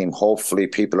senior team. Hopefully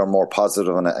people are more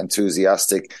positive and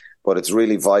enthusiastic, but it's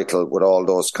really vital with all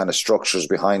those kind of structures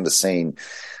behind the scene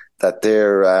that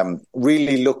they're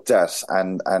really looked at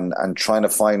and trying to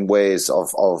find ways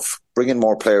of bringing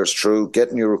more players through,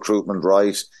 getting your recruitment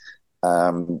right,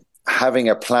 having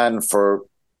a plan for a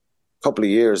couple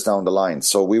of years down the line.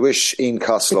 So we wish Ian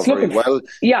Costello very well.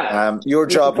 Yeah. Your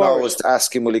job now is to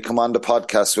ask him, will he come on the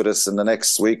podcast with us in the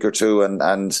next week or two and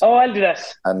I'll do that.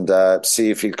 And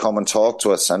see if he'll come and talk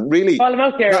to us. And really, while I'm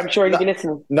out there, I'm sure he'll be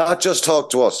listening. Not just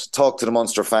talk to us, talk to the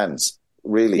Munster fans.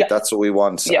 Really, that's what we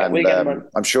want. Yeah, and we'll get him on.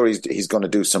 I'm sure he's going to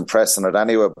do some press on it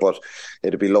anyway, but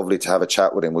it'd be lovely to have a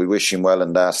chat with him. We wish him well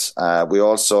in that. We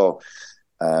also,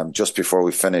 just before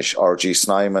we finish, RG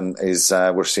Snyman is,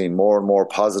 we're seeing more and more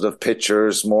positive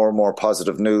pictures, more and more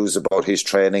positive news about his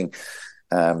training.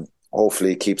 Hopefully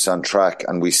he keeps on track.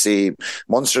 And we see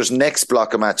Munster's next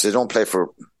block of matches. They don't play for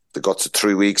the guts of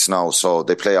 3 weeks now. So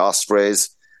they play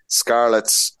Ospreys,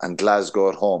 Scarlets and Glasgow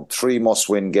at home. 3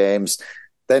 must-win games.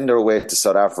 Then they're away to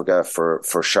South Africa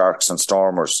for Sharks and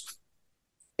Stormers.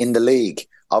 In the league,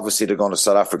 obviously they're going to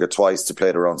South Africa twice to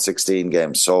play their own 16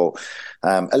 games. So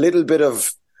a little bit of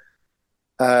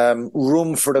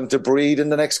room for them to breathe in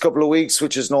the next couple of weeks,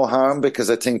 which is no harm because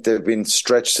I think they've been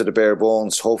stretched to the bare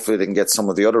bones. Hopefully they can get some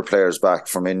of the other players back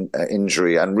from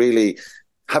injury and really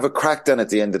have a crack then at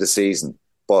the end of the season.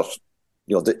 But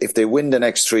if they win the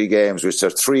next 3 games, which are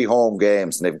 3 home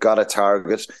games, and they've got a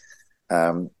target,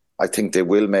 I think they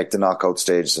will make the knockout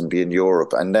stages and be in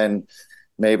Europe, and then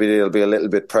maybe there'll be a little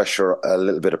bit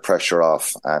of pressure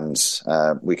off, and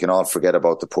we can all forget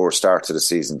about the poor start to the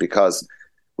season because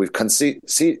we've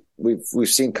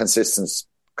seen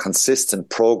consistent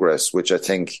progress, which I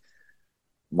think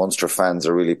Munster fans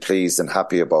are really pleased and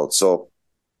happy about. So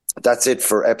that's it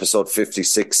for episode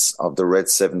 56 of the Red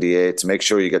 78. Make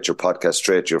sure you get your podcast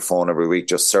straight to your phone every week.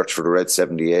 Just search for the Red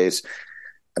 78.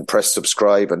 And press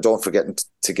subscribe, and don't forget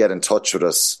to get in touch with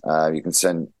us. You can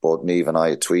send both Niamh and I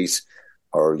a tweet,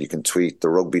 or you can tweet the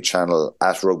Rugby Channel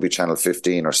at Rugby Channel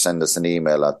 15, or send us an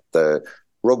email at the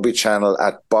Rugby Channel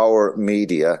at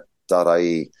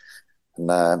bowermedia.ie.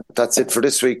 And that's it for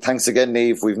this week. Thanks again,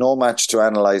 Niamh. We've no match to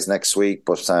analyse next week,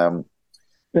 but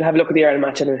we'll have a look at the Ireland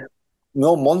match anyway.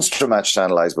 No Munster match to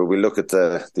analyse, but we'll look at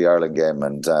the Ireland game,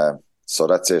 and so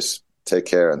that's it. Take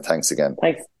care, and thanks again.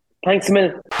 Thanks a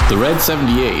minute. The Red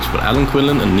 78 with Alan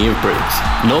Quinlan and Niamh Briggs.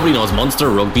 Nobody knows Munster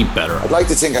rugby better. I'd like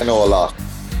to think I know a lot.